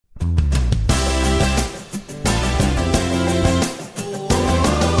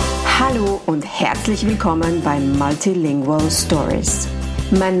Herzlich willkommen bei Multilingual Stories.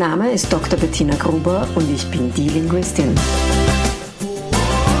 Mein Name ist Dr. Bettina Gruber und ich bin die Linguistin.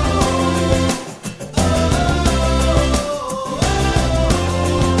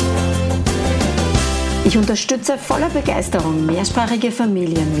 Ich unterstütze voller Begeisterung mehrsprachige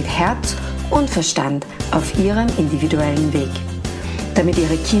Familien mit Herz und Verstand auf ihrem individuellen Weg, damit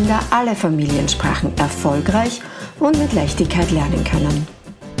ihre Kinder alle Familiensprachen erfolgreich und mit Leichtigkeit lernen können.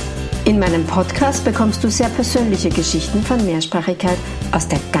 In meinem Podcast bekommst du sehr persönliche Geschichten von Mehrsprachigkeit aus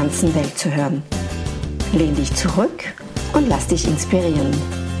der ganzen Welt zu hören. Lehn dich zurück und lass dich inspirieren.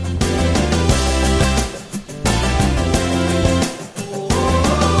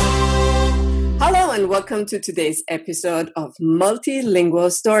 Hello and welcome to today's episode of Multilingual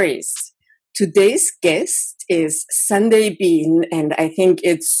Stories. Today's guest is Sunday Bean, and I think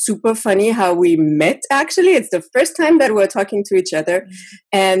it's super funny how we met, actually. It's the first time that we're talking to each other,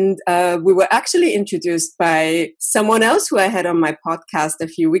 and we were actually introduced by someone else who I had on my podcast a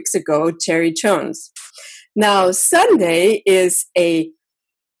few weeks ago, Cherry Jones. Now, Sunday is a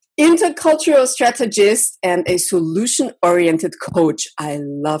intercultural strategist and a solution-oriented coach. I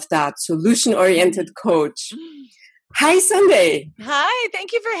love that, solution-oriented coach. Hi, Sunday. Hi,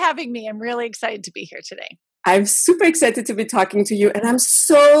 thank you for having me. I'm really excited to be here today. I'm super excited to be talking to you, and I'm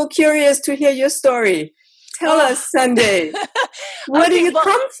so curious to hear your story. Tell us, Sunday, where do you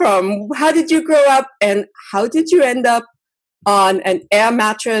come from? How did you grow up, and how did you end up on an air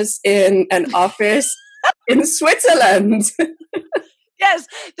mattress in an office in Switzerland? Yes,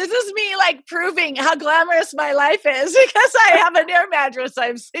 this is me like proving how glamorous my life is because I have an air mattress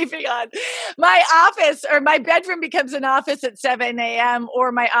I'm sleeping on. My office or my bedroom becomes an office at 7 a.m.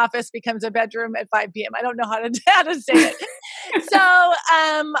 or my office becomes a bedroom at 5 p.m. I don't know how to say it. So,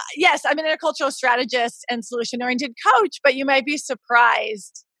 yes, I'm an intercultural strategist and solution-oriented coach, but you might be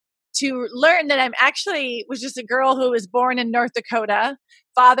surprised to learn that I'm actually was just a girl who was born in North Dakota.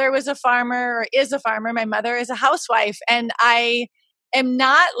 Father was a farmer or is a farmer. My mother is a housewife, and I am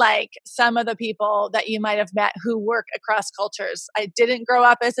not like some of the people that you might have met who work across cultures. I didn't grow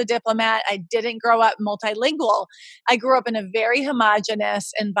up as a diplomat. I didn't grow up multilingual. I grew up in a very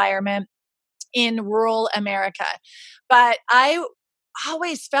homogenous environment in rural America. But I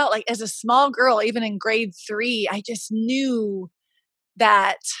always felt like as a small girl, even in grade 3, I just knew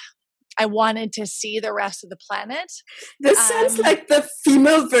that I wanted to see the rest of the planet. This sounds like the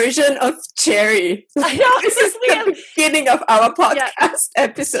female version of Cherry. I know. This is the beginning of our podcast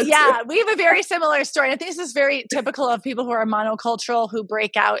episode. Yeah, we have a very similar story. I think this is very typical of people who are monocultural, who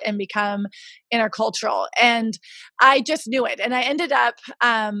break out and become intercultural. And I just knew it. And I ended up,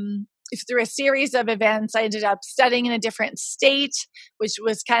 through a series of events, I ended up studying in a different state, which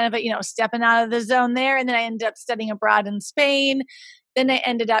was kind of stepping out of the zone there. And then I ended up studying abroad in Spain. Then I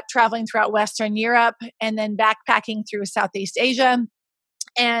ended up traveling throughout Western Europe and then backpacking through Southeast Asia.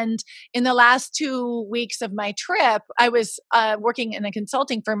 And in the last 2 weeks of my trip, I was working in a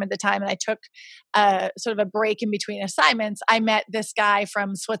consulting firm at the time, and I took sort of a break in between assignments. I met this guy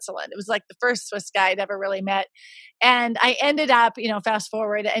from Switzerland. It was like the first Swiss guy I'd ever really met. And I ended up, fast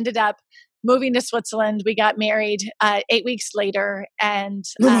forward, I ended up moving to Switzerland. We got married 8 weeks later, and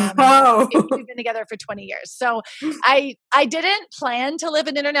we've been together for 20 years. So I didn't plan to live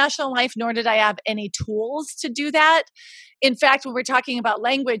an international life, nor did I have any tools to do that. In fact, when we're talking about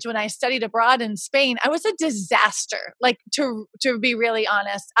language, when I studied abroad in Spain, I was a disaster. Like to be really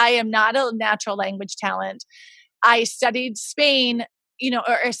honest, I am not a natural language talent. I studied Spain,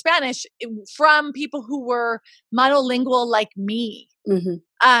 or Spanish from people who were monolingual like me. Mm-hmm.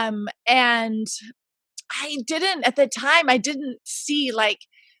 And at the time, I didn't see like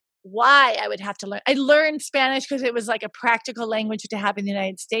why I would have to learn. I learned Spanish because it was like a practical language to have in the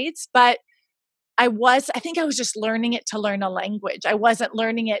United States, but I think I was just learning it to learn a language. I wasn't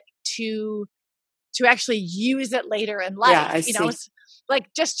learning it to actually use it later in life. Yeah, I see. It's like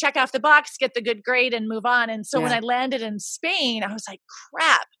just check off the box, get the good grade and move on. And so when I landed in Spain, I was like,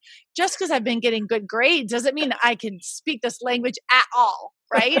 crap, just because I've been getting good grades doesn't mean I can speak this language at all,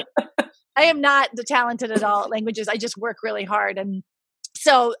 right? I am not talented at all at languages. I just work really hard. And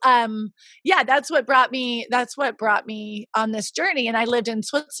so, that's what brought me on this journey. And I lived in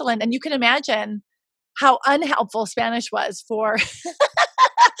Switzerland, and you can imagine how unhelpful Spanish was for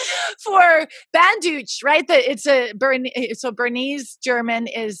for Banddeutsch, right? So Bernese German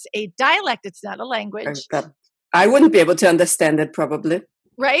is a dialect. It's not a language. I wouldn't be able to understand it probably.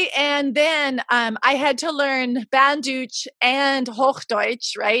 Right. And then I had to learn Banddeutsch and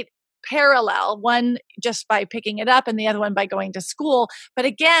Hochdeutsch, right? Parallel, one just by picking it up and the other one by going to school. But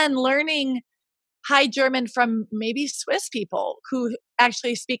again, learning High German from maybe Swiss people who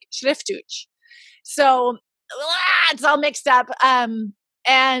actually speak Schriftdeutsch. So it's all mixed up.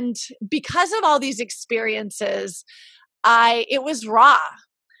 And because of all these experiences, it was raw.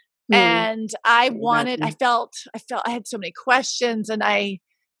 And I felt I had so many questions, and I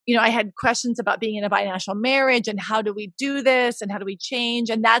had questions about being in a binational marriage and how do we do this and how do we change?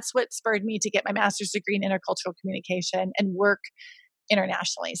 And that's what spurred me to get my master's degree in intercultural communication and work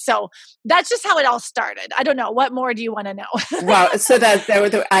internationally. So that's just how it all started. I don't know. What more do you want to know? Wow. So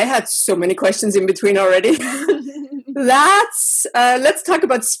I had so many questions in between already. Let's talk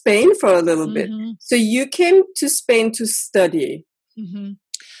about Spain for a little bit. So you came to Spain to study.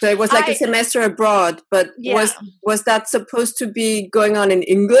 So it was like a semester abroad, but was that supposed to be going on in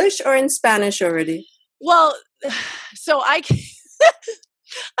English or in Spanish already? Well, so I'm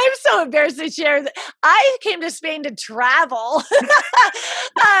so embarrassed to share that I came to Spain to travel. So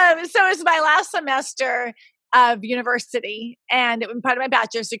it was my last semester of university, and it was part of my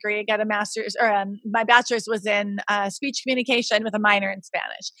bachelor's degree. I got a master's, or my bachelor's was in speech communication with a minor in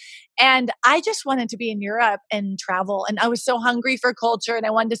Spanish. And I just wanted to be in Europe and travel. And I was so hungry for culture, and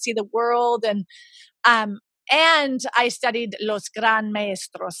I wanted to see the world. And I studied Los Gran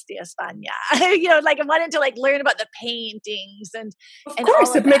Maestros de España. I wanted to learn about the paintings and of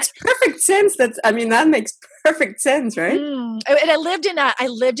course, it makes perfect sense. That makes perfect sense, right? And I lived in a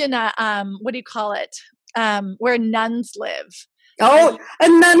what do you call it? Where nuns live. Oh, a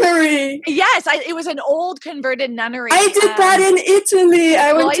nunnery. Yes, it was an old converted nunnery. I did that in Italy.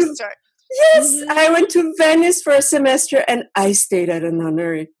 I went to Venice for a semester, and I stayed at a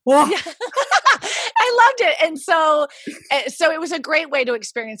nunnery. Wow. Yeah. I loved it. And so it was a great way to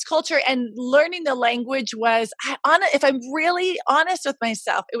experience culture, and learning the language was, if I'm really honest with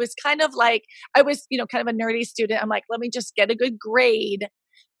myself, it was kind of like I was, kind of a nerdy student. I'm like, let me just get a good grade,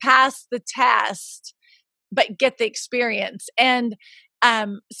 pass the test, but get the experience. And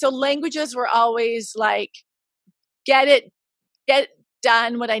so languages were always like, get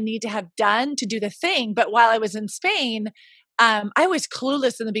done what I need to have done to do the thing. But while I was in Spain, I was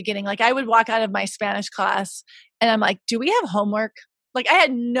clueless in the beginning. I would walk out of my Spanish class and I'm like, do we have homework? I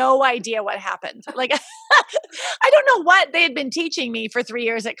had no idea what happened. I don't know what they had been teaching me for 3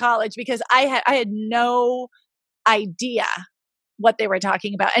 years at college, because I had no idea what they were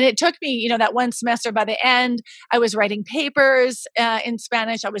talking about. And it took me, that one semester, by the end, I was writing papers in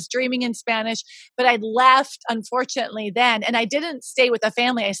Spanish. I was dreaming in Spanish, but I'd left, unfortunately, then. And I didn't stay with a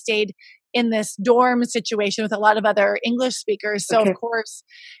family. I stayed in this dorm situation with a lot of other English speakers. So of course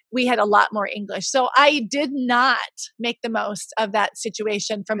we had a lot more English. So I did not make the most of that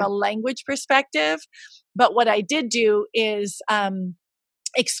situation from a language perspective. But what I did do is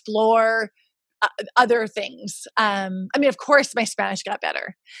explore other things. Of course my Spanish got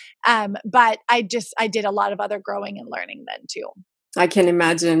better. But I did a lot of other growing and learning then too. I can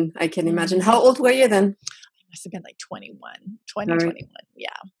imagine. How old were you then? I must have been 21.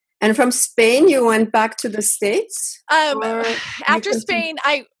 Yeah. And from Spain, you went back to the States? After Spain,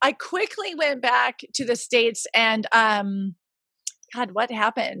 I quickly went back to the States, and God, what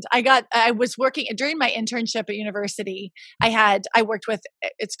happened? I was working during my internship at university. I worked with,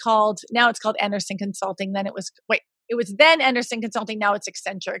 now it's called Andersen Consulting. Then it was then Andersen Consulting. Now it's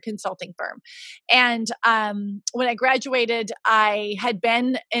Accenture, a consulting firm. And when I graduated, I had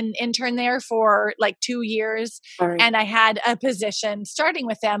been an intern there for 2 years. Right. And I had a position starting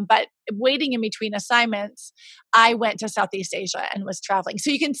with them, but waiting in between assignments, I went to Southeast Asia and was traveling.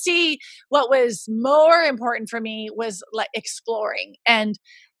 So you can see what was more important for me was exploring and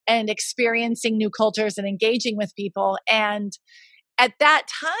experiencing new cultures and engaging with people. And at that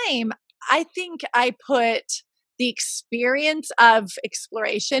time, I think I put the experience of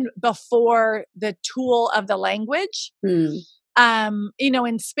exploration before the tool of the language. In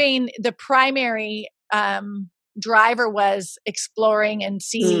Spain, the primary driver was exploring and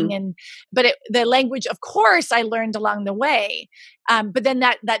seeing, but the language, of course, I learned along the way. But then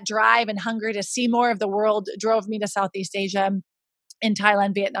that drive and hunger to see more of the world drove me to Southeast Asia, in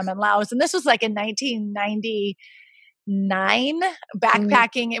Thailand, Vietnam, and Laos. And this was in 1999,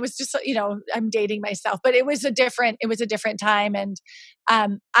 backpacking. It was just, I'm dating myself, but it was a different time. And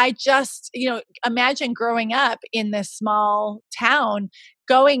I just, imagine growing up in this small town,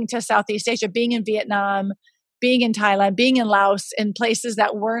 going to Southeast Asia, being in Vietnam, being in Thailand, being in Laos, in places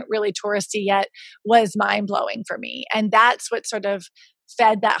that weren't really touristy yet, was mind-blowing for me. And that's what sort of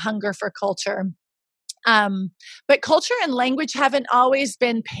fed that hunger for culture. But culture and language haven't always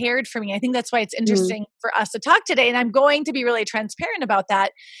been paired for me. I think that's why it's interesting for us to talk today. And I'm going to be really transparent about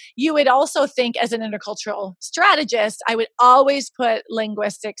that. You would also think, as an intercultural strategist, I would always put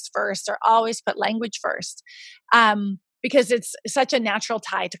linguistics first, or always put language first, because it's such a natural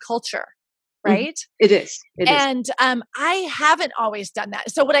tie to culture. right? It is. And I haven't always done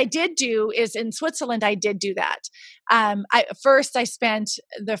that. So what I did do is in Switzerland, I did do that. I spent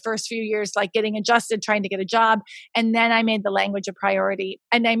the first few years like getting adjusted, trying to get a job. And then I made the language a priority.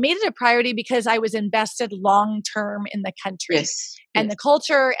 And I made it a priority because I was invested long-term in the country and the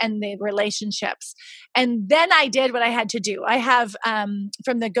culture and the relationships. And then I did what I had to do. I have,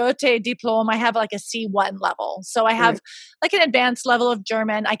 from the Goethe diploma, I have like a C1 level. So I have like an advanced level of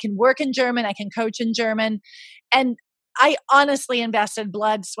German. I can work in German. I can coach in German. And I honestly invested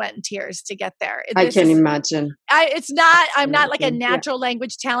blood, sweat, and tears to get there. I can imagine. I'm not like a natural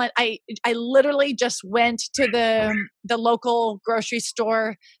language talent. I literally just went to the local grocery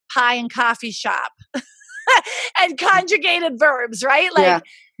store, pie and coffee shop and conjugated verbs, right? Like,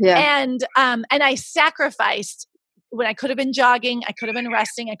 and I sacrificed when I could have been jogging, I could have been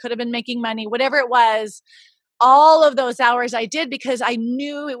resting, I could have been making money, whatever it was. All of those hours I did because I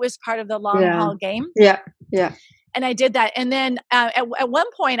knew it was part of the long haul game. Yeah. And I did that. And then at one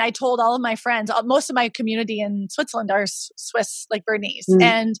point, I told all of my friends, most of my community in Switzerland are Swiss, like Bernese.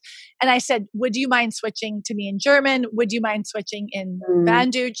 And I said, would you mind switching to me in German? Would you mind switching in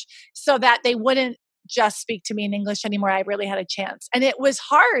Bandutsch? So that they wouldn't just speak to me in English anymore. I really had a chance. And it was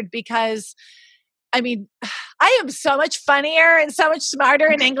hard because, I mean, I am so much funnier and so much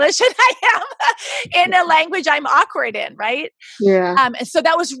smarter in English than I am in a language I'm awkward in, right? Yeah. And so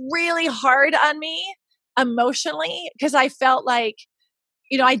that was really hard on me emotionally because I felt like,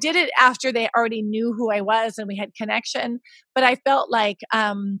 I did it after they already knew who I was and we had connection, but I felt like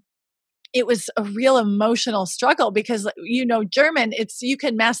it was a real emotional struggle because, German, you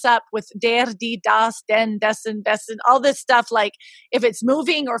can mess up with der, die, das, den, dessen, all this stuff. Like if it's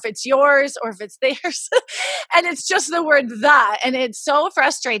moving or if it's yours or if it's theirs and it's just the word the, and it's so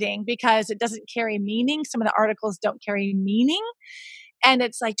frustrating because it doesn't carry meaning. Some of the articles don't carry meaning. And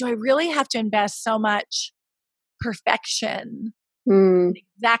it's like, do I really have to invest so much perfection,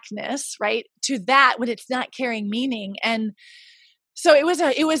 exactness, right, to that when it's not carrying meaning? And so it was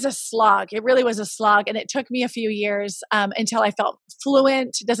a slog. It really was a slog. And it took me a few years until I felt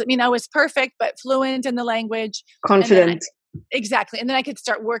fluent. Doesn't mean I was perfect, but fluent in the language. Confident. Exactly. And then I could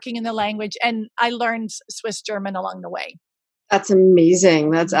start working in the language. And I learned Swiss German along the way. That's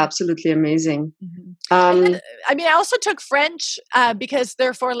amazing. That's absolutely amazing. Then, I also took French because there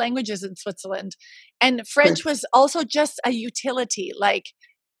are 4 languages in Switzerland. And French was also just a utility. Like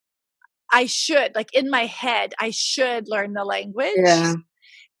I should, like in my head, I should learn the language. Yeah.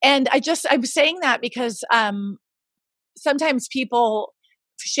 And I'm saying that because sometimes people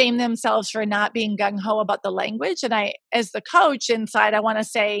shame themselves for not being gung-ho about the language. And I, as the coach inside, I want to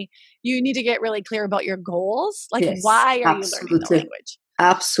say, you need to get really clear about your goals. Like, why are you learning the language?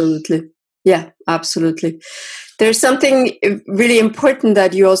 Absolutely. Yeah, absolutely. There's something really important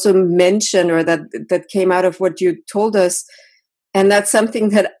that you also mentioned or that came out of what you told us. And that's something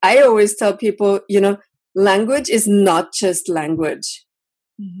that I always tell people, language is not just language.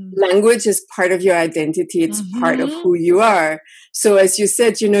 Language is part of your identity. It's part of who you are. So as you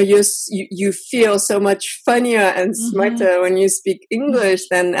said, you feel so much funnier and smarter when you speak English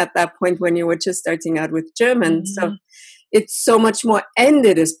than at that point when you were just starting out with German. So it's so much more, and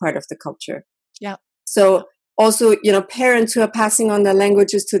it is part of the culture. Yeah. So also, parents who are passing on their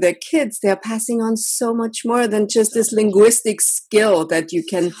languages to their kids, they're passing on so much more than just this linguistic skill that you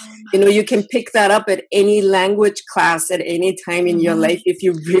can, you can pick that up at any language class at any time in your life if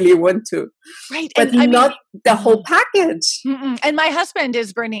you really want to. Right. But not the whole package. And my husband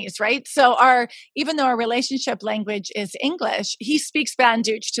is Bernese, right? So even though our relationship language is English, he speaks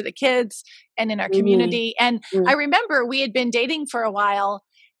Bandutsch to the kids and in our community. And I remember we had been dating for a while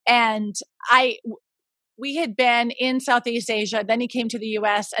and we had been in Southeast Asia, then he came to the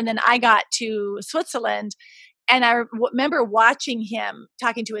US, and then I got to Switzerland. And I remember watching him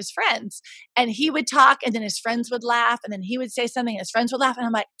talking to his friends, and he would talk, and then his friends would laugh, and then he would say something, and his friends would laugh, and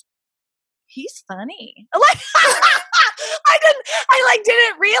I'm like, he's funny. Like, I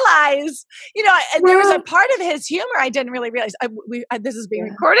didn't realize, there was a part of his humor I didn't really realize. This is being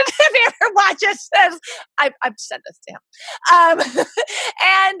recorded. If you ever watch it, I've said this to him.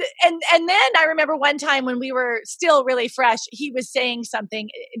 And then I remember one time when we were still really fresh, he was saying something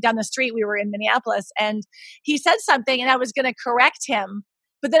down the street. We were in Minneapolis, and he said something, and I was going to correct him.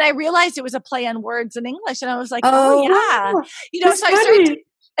 But then I realized it was a play on words in English, and I was like, oh yeah. So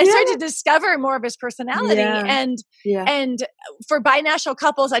I started to discover more of his personality. And for binational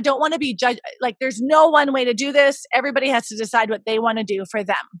couples, I don't want to be judged. Like, there's no one way to do this. Everybody has to decide what they want to do for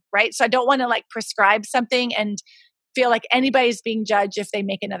them, right? So I don't want to prescribe something and feel like anybody's being judged if they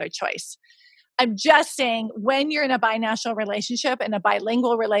make another choice. I'm just saying, when you're in a binational relationship and a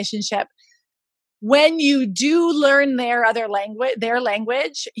bilingual relationship, when you do learn their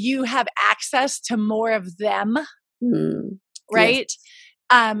language, you have access to more of them, right?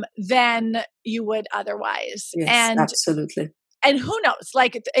 Yes. Than you would otherwise. Yes, absolutely. And who knows,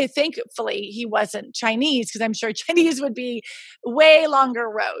 like, thankfully he wasn't Chinese, because I'm sure Chinese would be way longer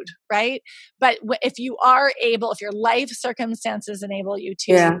road, right? But if you are able, if your life circumstances enable you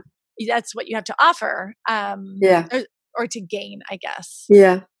to, that's what you have to offer, or to gain, I guess.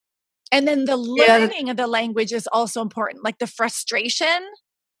 Yeah. And then the learning of the language is also important. Like the frustration,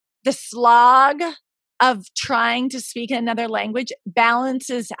 the slog of trying to speak another language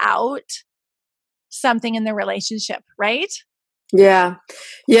balances out something in the relationship, right? Yeah.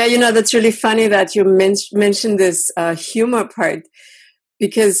 Yeah. That's really funny that you mentioned this humor part,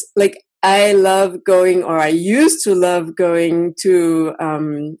 because like I love going, or I used to love going to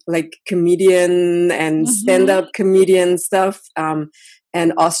like comedian and stand-up comedian stuff.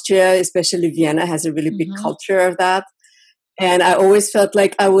 And Austria, especially Vienna, has a really big culture of that. And I always felt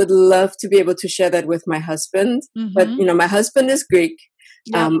like I would love to be able to share that with my husband. But, my husband is Greek.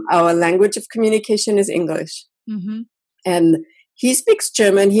 Yep. Our language of communication is English. And he speaks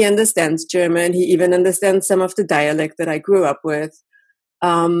German. He understands German. He even understands some of the dialect that I grew up with.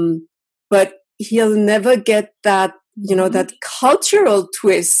 But he'll never get that, that cultural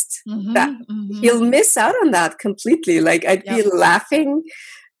twist. That he'll miss out on that completely. Like I'd be laughing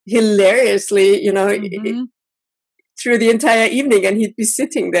hilariously, through the entire evening, and he'd be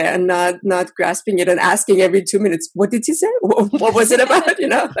sitting there and not grasping it and asking every 2 minutes, what did he say? What was it about?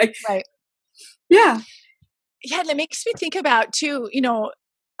 Like, right. Yeah. Yeah. And it makes me think about too,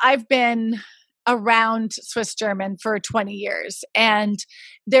 I've been around Swiss German for 20 years, and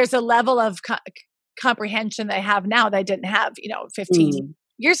there's a level of comprehension that I have now that I didn't have, 15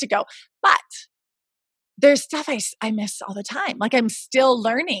 years ago. But there's stuff I miss all the time. Like I'm still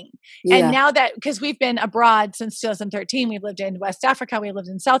learning. Yeah. And now that, because we've been abroad since 2013, we've lived in West Africa, we lived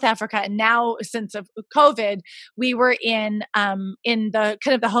in South Africa. And now since of COVID, we were in the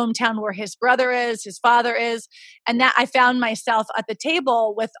kind of the hometown where his brother is, his father is. And that I found myself at the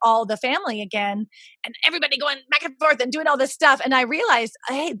table with all the family again, and everybody going back and forth and doing all this stuff. And I realized,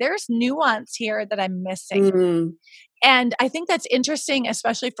 hey, there's nuance here that I'm missing. And I think that's interesting,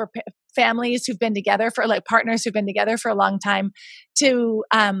 especially for families who've been together for, like, partners who've been together for a long time, to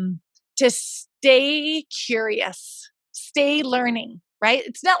stay curious, stay learning, right?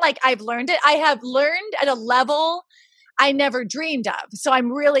 It's not like I've learned it. I have learned at a level I never dreamed of. So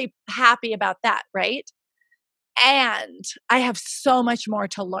I'm really happy about that, right? And I have so much more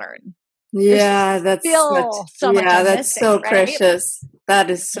to learn. Yeah, that's so precious.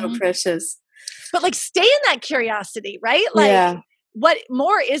 That is so precious. But like, stay in that curiosity, right? Like, what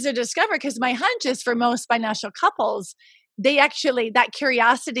more is to discover? Because my hunch is for most binational couples, they actually, that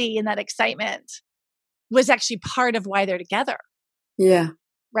curiosity and that excitement was actually part of why they're together. Yeah.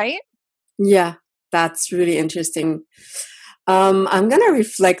 Right? Yeah, that's really interesting. I'm going to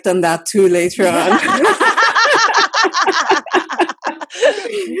reflect on that too later on.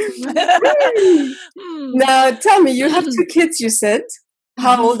 Now, tell me, you have 2 kids, you said.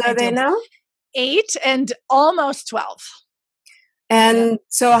 How old are they now? 8 and almost 12. And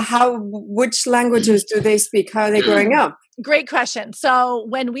so which languages do they speak? How are they growing up? Great question. So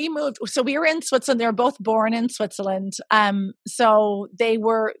when we moved, so we were in Switzerland, they were both born in Switzerland. So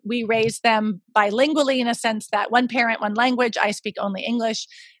we raised them bilingually, in a sense that one parent, one language. I speak only English.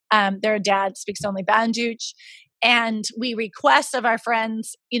 Their dad speaks only Banduch. And we request of our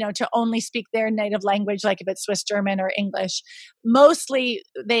friends, to only speak their native language, like if it's Swiss German or English. Mostly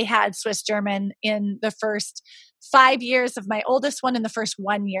they had Swiss German in the first 5 years of my oldest one and the first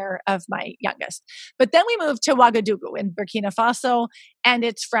 1 year of my youngest. But then we moved to Ouagadougou in Burkina Faso, and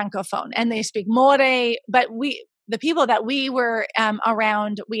it's Francophone, and they speak More. But the people that we were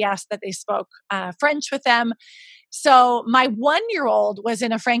around, we asked that they spoke French with them. So my 1-year-old was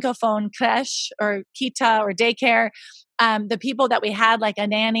in a Francophone creche or kita or daycare. The people that we had, like a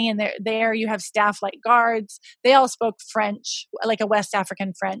nanny, and there you have staff like guards. They all spoke French, like a West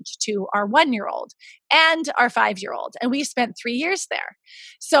African French, to our 1-year-old and our 5-year-old. And we spent 3 years there.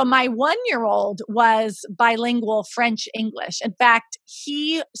 So my 1-year-old was bilingual French-English. In fact,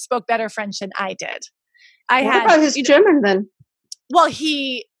 he spoke better French than I did. What about his German then? Well,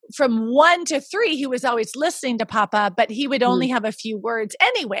 from 1 to 3, he was always listening to Papa, but he would only have a few words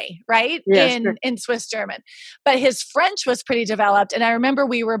anyway, right? Yeah, in Swiss German. But his French was pretty developed. And I remember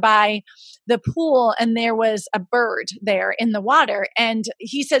we were by the pool and there was a bird there in the water. And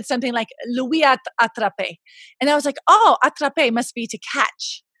he said something like, Louis attrape. And I was like, oh, attrape must be to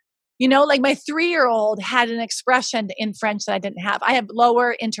catch. Like my 3-year-old had an expression in French that I didn't have. I have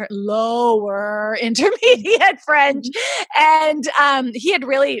lower intermediate French. And he had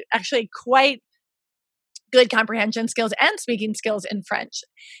really actually quite good comprehension skills and speaking skills in French.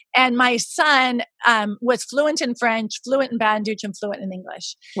 And my son was fluent in French, fluent in Banduch, and fluent in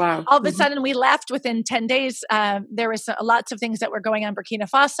English. Wow. All of a sudden, we left within 10 days. There was lots of things that were going on in Burkina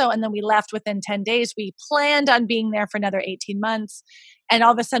Faso, and then we left within 10 days. We planned on being there for another 18 months. And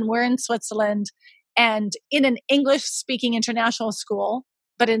all of a sudden, we're in Switzerland and in an English-speaking international school,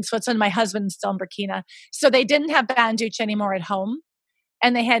 but in Switzerland, my husband's still in Burkina. So they didn't have Banduch anymore at home.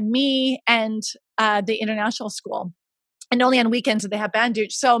 And they had me and the international school. And only on weekends did they have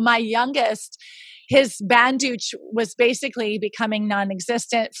Banduch. So my youngest, his Banduch was basically becoming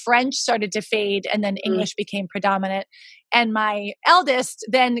non-existent. French started to fade, and then English became predominant. And my eldest,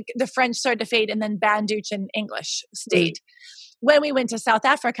 then the French started to fade, and then Banduch and English stayed. When we went to South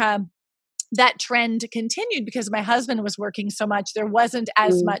Africa, that trend continued because my husband was working so much. There wasn't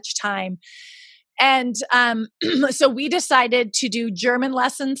as much time. And so we decided to do German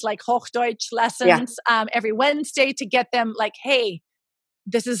lessons, like Hochdeutsch lessons, every Wednesday to get them like, hey,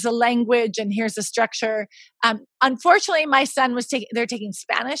 this is a language and here's the structure. Unfortunately, my son was they're taking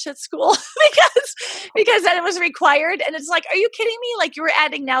Spanish at school because then it was required. And it's like, are you kidding me? Like you were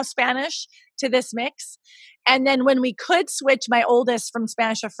adding now Spanish to this mix. And then when we could switch my oldest from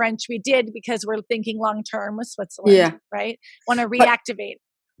Spanish to French, we did because we're thinking long-term with Switzerland, right? Want to reactivate.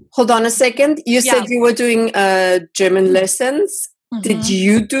 Hold on a second. You said you were doing German lessons. Did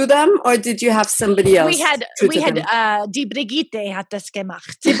you do them or did you have somebody else? We had die Brigitte hat das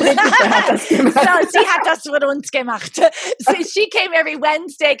gemacht. So sie hat das für uns gemacht. So she came every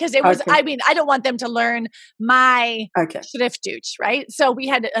Wednesday because it was, I mean, I don't want them to learn my Schriftdeutsch, right? So we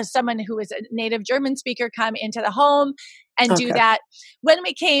had someone who was a native German speaker come into the home and do that. When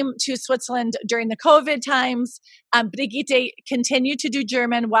we came to Switzerland during the COVID times, Brigitte continued to do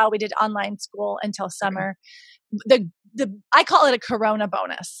German while we did online school until summer. I call it a Corona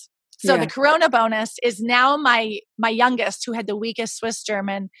bonus. So the Corona bonus is now my youngest, who had the weakest Swiss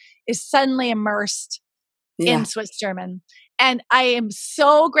German, is suddenly immersed in Swiss German. And I am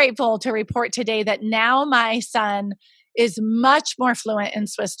so grateful to report today that now my son is much more fluent in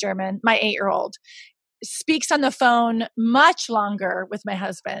Swiss German, my 8-year-old. Speaks on the phone much longer with my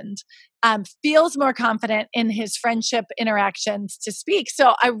husband, feels more confident in his friendship interactions to speak.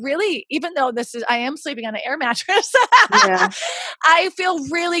 So I really, even though I am sleeping on an air mattress, I feel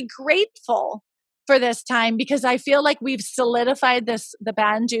really grateful for this time because I feel like we've solidified the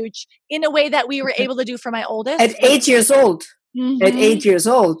Banduch in a way that we were able to do for my oldest. At 8 years old. At 8 years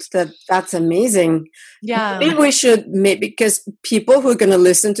old. That's amazing. Yeah. Maybe we should, because people who are going to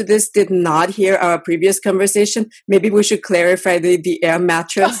listen to this did not hear our previous conversation. Maybe we should clarify the air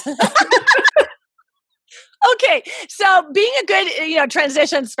mattress. Okay. So being a good,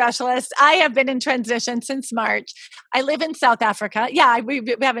 transition specialist, I have been in transition since March. I live in South Africa. Yeah, we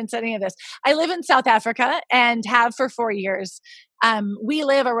haven't said any of this. I live in South Africa and have for 4 years. We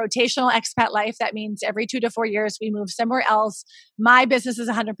live a rotational expat life. That means every 2 to 4 years, we move somewhere else. My business is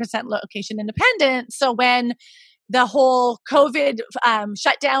 100% location independent. So when the whole COVID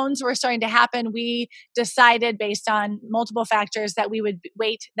shutdowns were starting to happen, we decided based on multiple factors that we would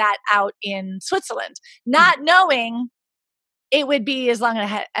wait that out in Switzerland, not knowing it would be as long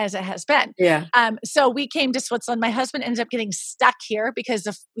as it has been. Yeah. So we came to Switzerland. My husband ended up getting stuck here because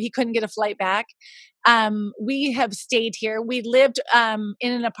he couldn't get a flight back. We have stayed here. We lived in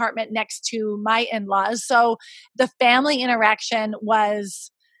an apartment next to my in-laws. So the family interaction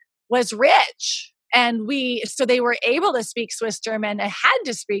was rich. And so they were able to speak Swiss German and had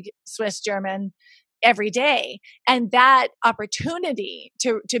to speak Swiss German every day. And that opportunity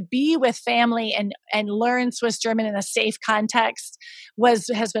to be with family and learn Swiss German in a safe context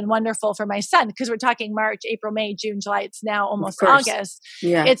has been wonderful for my son, because we're talking March, April, May, June, July. It's now almost August.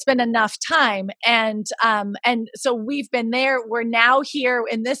 Yeah. It's been enough time. And so we've been there. We're now here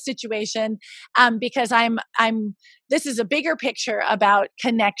in this situation because this is a bigger picture about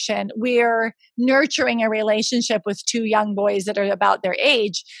connection. We're nurturing a relationship with 2 young boys that are about their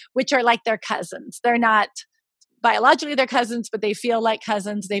age, which are like their cousins. They're not biologically their cousins, but they feel like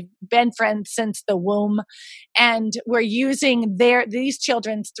cousins. They've been friends since the womb. And we're using these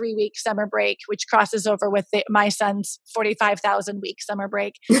children's 3-week summer break, which crosses over with my son's 45,000 week summer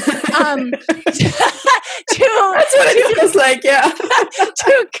break. That's what it feels like, yeah.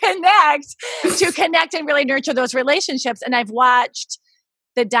 to connect and really nurture those relationships. And I've watched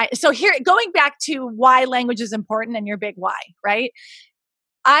so here, going back to why language is important and your big why, right?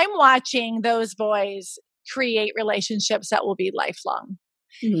 I'm watching those boys create relationships that will be lifelong.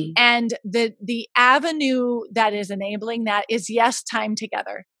 Mm. And the avenue that is enabling that is, yes, time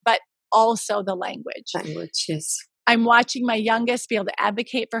together, but also the language. Language, yes. I'm watching my youngest be able to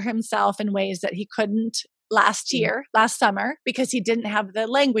advocate for himself in ways that he couldn't last summer, because he didn't have the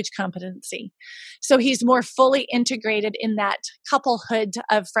language competency. So he's more fully integrated in that couplehood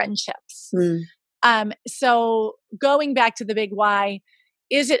of friendships. So going back to the big why,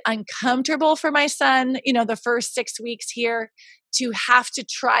 is it uncomfortable for my son, the first 6 weeks here to have to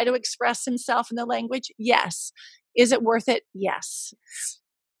try to express himself in the language? Yes. Is it worth it? Yes.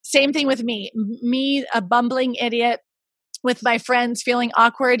 Same thing with me, a bumbling idiot with my friends, feeling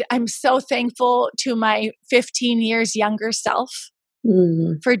awkward. I'm so thankful to my 15 years younger self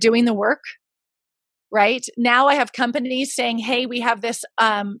for doing the work. Right now I have companies saying, hey, we have this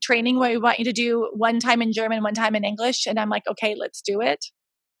training where we want you to do one time in German, one time in English. And I'm like, okay, let's do it.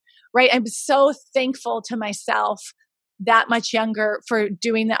 Right. I'm so thankful to myself that much younger for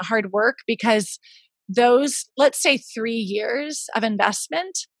doing that hard work, because those, let's say 3 years of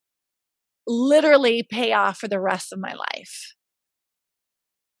investment literally pay off for the rest of my life.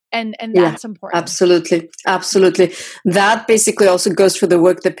 And that's important. Absolutely. Absolutely. That basically also goes for the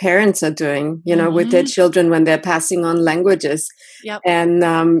work the parents are doing, with their children when they're passing on languages. Yep. And,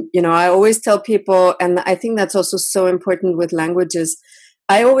 I always tell people, and I think that's also so important with languages.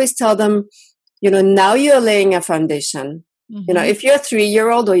 I always tell them, now you're laying a foundation. If your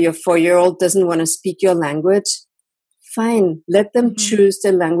 3-year-old or your 4-year-old doesn't want to speak your language, fine, let them choose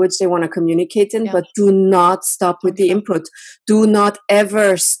the language they want to communicate in, but do not stop with the input. Do not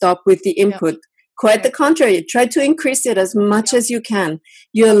ever stop with the input. Quite the contrary, try to increase it as much as you can.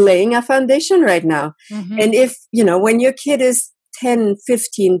 You're laying a foundation right now. And if, when your kid is 10,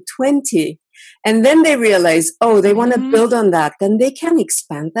 15, 20, and then they realize, they want to build on that, then they can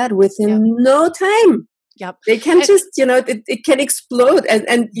expand that within no time. Yep. They can just, it can explode.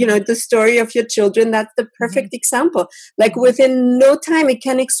 And, the story of your children, that's the perfect example. Like within no time, it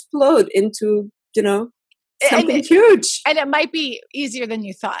can explode into, something huge. And it might be easier than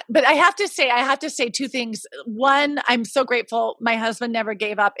you thought. But I have to say 2 things. One, I'm so grateful my husband never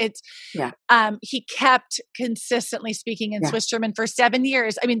gave up. He kept consistently speaking in Swiss German for 7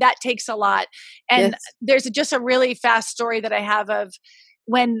 years. I mean, that takes a lot. And there's just a really fast story that I have of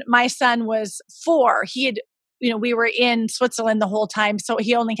when my son was 4, he had, we were in Switzerland the whole time. So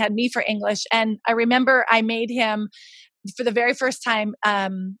he only had me for English. And I remember I made him, for the very first time,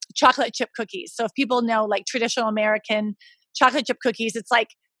 chocolate chip cookies. So if people know like traditional American chocolate chip cookies,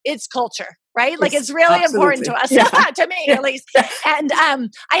 it's culture, right? Like it's really important to us, to me at least. And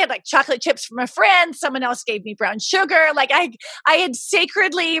I had like chocolate chips from a friend. Someone else gave me brown sugar. Like I had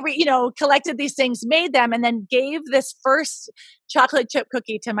sacredly, collected these things, made them, and then gave this first chocolate chip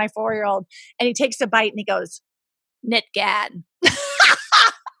cookie to my 4-year-old. And he takes a bite and he goes, "Nicht gern."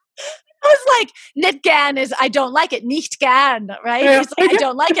 I was like, "Nicht gern is I don't like it. Nicht gern," right? He's like, "I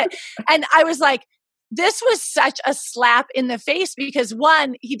don't like it." And I was like, this was such a slap in the face, because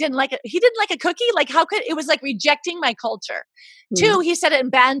 1, he didn't like it. He didn't like a cookie. Like how could, it was like rejecting my culture. 2, he said it in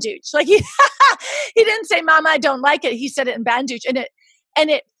Bandage. Like he didn't say, "Mama, I don't like it." He said it in Bandage. And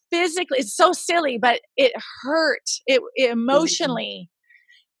it physically, it's so silly, but it hurt. It emotionally,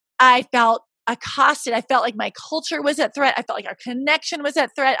 I felt accosted. I felt like my culture was at threat. I felt like our connection was at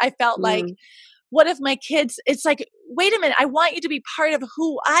threat. I felt like, what if my kids, it's like, wait a minute, I want you to be part of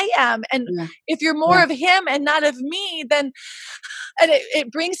who I am. And if you're more of him and not of me, then, and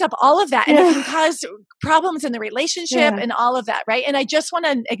it brings up all of that, and it can cause problems in the relationship and all of that. Right. And I just want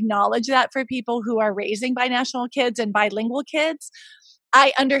to acknowledge that for people who are raising binational kids and bilingual kids.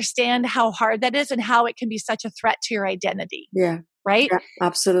 I understand how hard that is and how it can be such a threat to your identity. Yeah. Right. Yeah,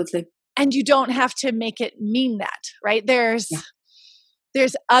 absolutely. And you don't have to make it mean that, right? There's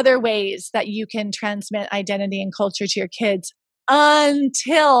other ways that you can transmit identity and culture to your kids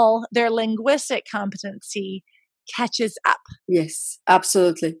until their linguistic competency catches up. Yes,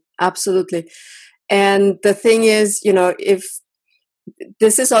 absolutely. Absolutely. And the thing is, if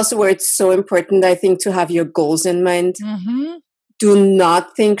this is also where it's so important, I think, to have your goals in mind. Do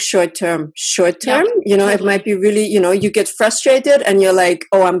not think short term. It might be really, you get frustrated and you're like,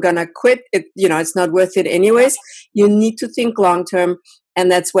 "Oh, I'm going to quit. It's not worth it anyways." You need to think long term.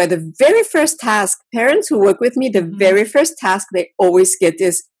 And that's where the very first task, parents who work with me, the very first task they always get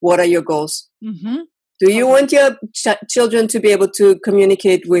is, what are your goals? Do you want your children to be able to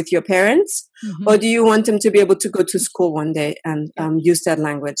communicate with your parents? Or do you want them to be able to go to school one day and use that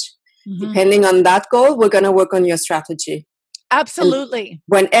language? Depending on that goal, we're going to work on your strategy. Absolutely.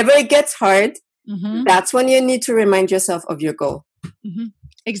 And whenever it gets hard, that's when you need to remind yourself of your goal.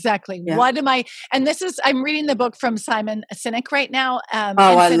 Exactly. Yeah. What am I? And I'm reading the book from Simon Sinek right now. Oh,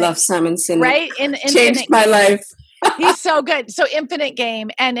 I love Simon Sinek. Right? Changed my life. He's so good. So Infinite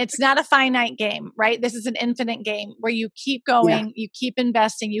Game, and it's not a finite game, right? This is an infinite game where you keep going, you keep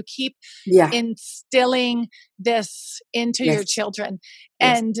investing, you keep instilling this into your children.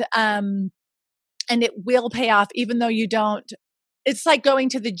 And it will pay off even though you don't. It's like going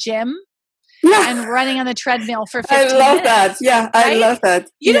to the gym and running on the treadmill for 15 minutes. I love that. Yeah, right? I love that.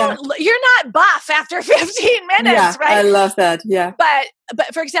 You're not buff after 15 minutes, right? I love that. Yeah. But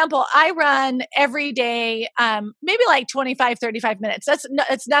for example, I run every day, maybe like 25, 35 minutes.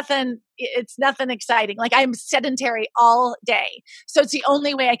 It's nothing exciting. Like I'm sedentary all day. So it's the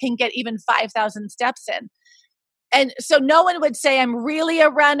only way I can get even 5,000 steps in. And so no one would say I'm really a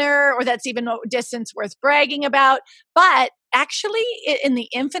runner or that's even a distance worth bragging about. But actually, in the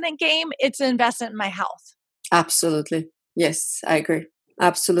infinite game, it's an investment in my health. Absolutely. Yes, I agree.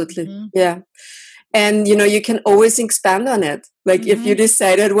 Absolutely. Mm-hmm. Yeah. And, you can always expand on it. Like if you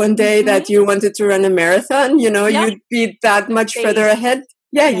decided one day that you wanted to run a marathon, you'd be that much further ahead.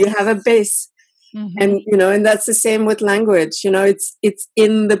 Yeah, you have a base. Mm-hmm. And, and that's the same with language. It's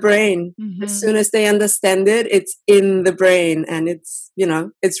in the brain. Mm-hmm. As soon as they understand it, it's in the brain and it's,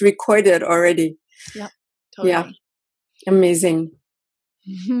 it's recorded already. Yeah, totally. Yeah. Amazing.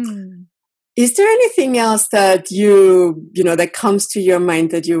 Mm-hmm. Is there anything else that that comes to your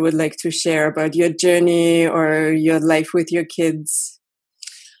mind that you would like to share about your journey or your life with your kids?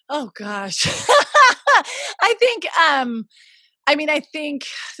 Oh gosh. I think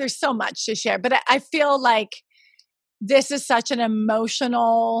there's so much to share, but I feel like this is such an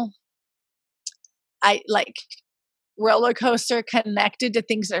emotional, roller coaster connected to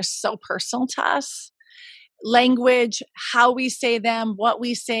things that are so personal to us. Language, how we say them, what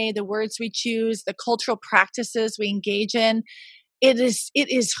we say, the words we choose, the cultural practices we engage in. It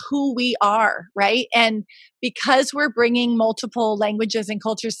is who we are, right? And because we're bringing multiple languages and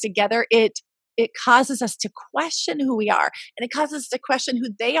cultures together, it causes us to question who we are, and it causes us to question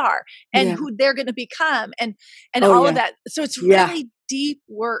who they are and who they're going to become, and all of that. So it's really deep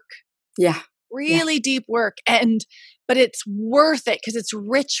work. Yeah, really deep work, but it's worth it because it's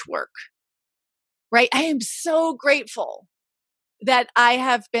rich work. Right? I am so grateful that I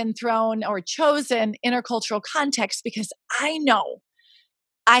have been thrown or chosen intercultural context because I know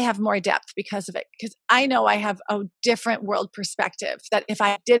I have more depth because of it. Because I know I have a different world perspective that if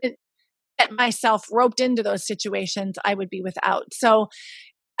I didn't get myself roped into those situations, I would be without. So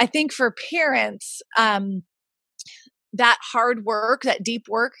I think for parents, that hard work, that deep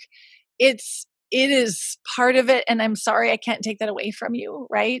work, it is part of it. And I'm sorry, I can't take that away from you.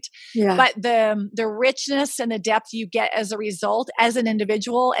 Right. Yeah. But the richness and the depth you get as a result, as an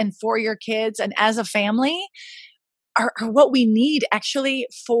individual and for your kids and as a family are what we need actually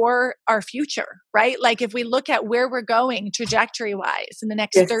for our future. Right. Like if we look at where we're going trajectory wise in the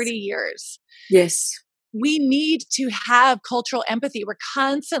next 30 years. Yes. We need to have cultural empathy. We're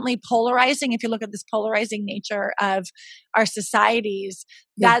constantly polarizing. If you look at this polarizing nature of our societies,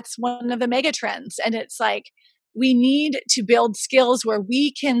 that's one of the mega trends. And it's like, we need to build skills where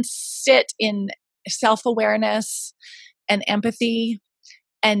we can sit in self-awareness and empathy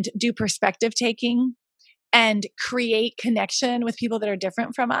and do perspective taking and create connection with people that are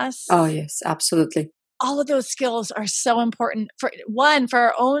different from us. Oh, yes, absolutely. All of those skills are so important for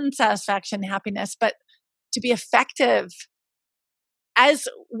our own satisfaction and happiness, but to be effective as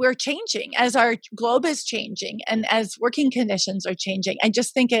we're changing, as our globe is changing, and as working conditions are changing. I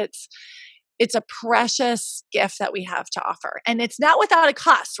just think it's a precious gift that we have to offer. And it's not without a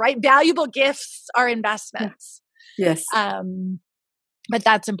cost, right? Valuable gifts are investments. Yes. But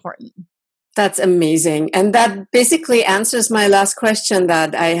that's important. That's amazing. And that basically answers my last question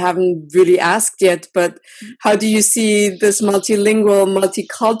that I haven't really asked yet. But how do you see this multilingual,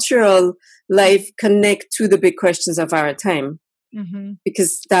 multicultural life connect to the big questions of our time? Mm-hmm.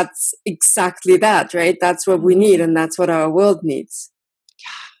 Because that's exactly that, right? That's what we need. And that's what our world needs.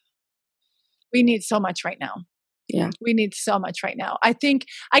 We need so much right now. Yeah. We need so much right now. I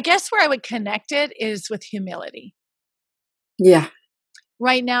guess where I would connect it is with humility. Yeah.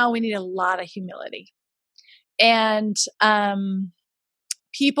 Right now, we need a lot of humility. And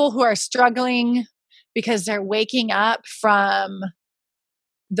people who are struggling because they're waking up from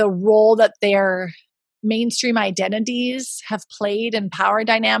the role that their mainstream identities have played in power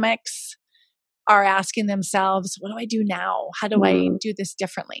dynamics are asking themselves, what do I do now? How do I do this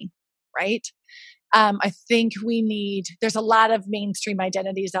differently? Right? I think there's a lot of mainstream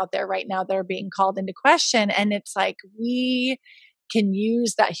identities out there right now that are being called into question. And it's like, we can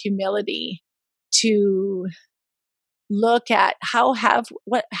use that humility to look at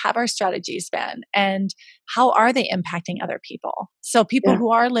what have our strategies been and how are they impacting other people. So people who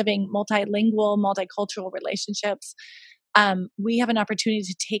are living multilingual, multicultural relationships, we have an opportunity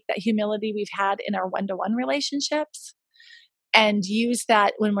to take that humility we've had in our one-to-one relationships and use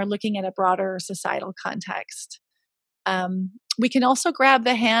that when we're looking at a broader societal context. We can also grab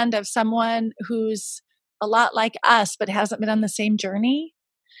the hand of someone who's a lot like us, but hasn't been on the same journey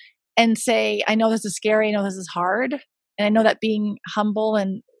and say, I know this is scary. I know this is hard. And I know that being humble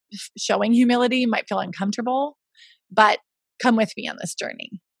and showing humility might feel uncomfortable, but come with me on this journey.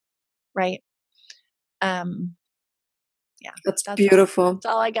 Right. Yeah. That's beautiful. That's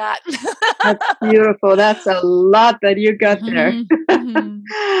all I got. That's beautiful. That's a lot that you got there.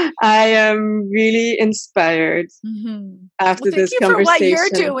 I am really inspired after this conversation. Thank you for what you're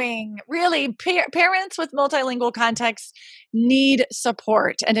doing. Really, parents with multilingual contexts need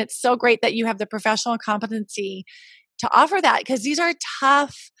support. And it's so great that you have the professional competency to offer that, because these are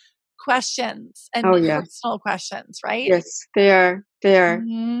tough questions and personal questions, right? Yes, they are. They are.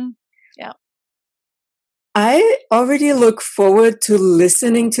 Yeah. I already look forward to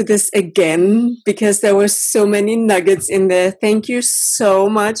listening to this again because there were so many nuggets in there. Thank you so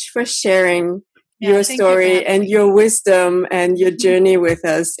much for sharing your story and your wisdom and your journey with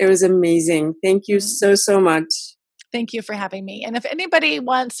us. It was amazing. Thank you so, so much. Thank you for having me. And if anybody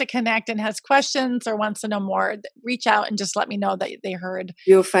wants to connect and has questions or wants to know more, reach out and just let me know that they heard.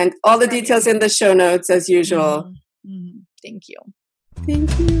 You'll find all the details in the show notes as usual. Thank you.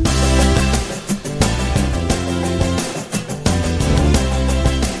 Thank you.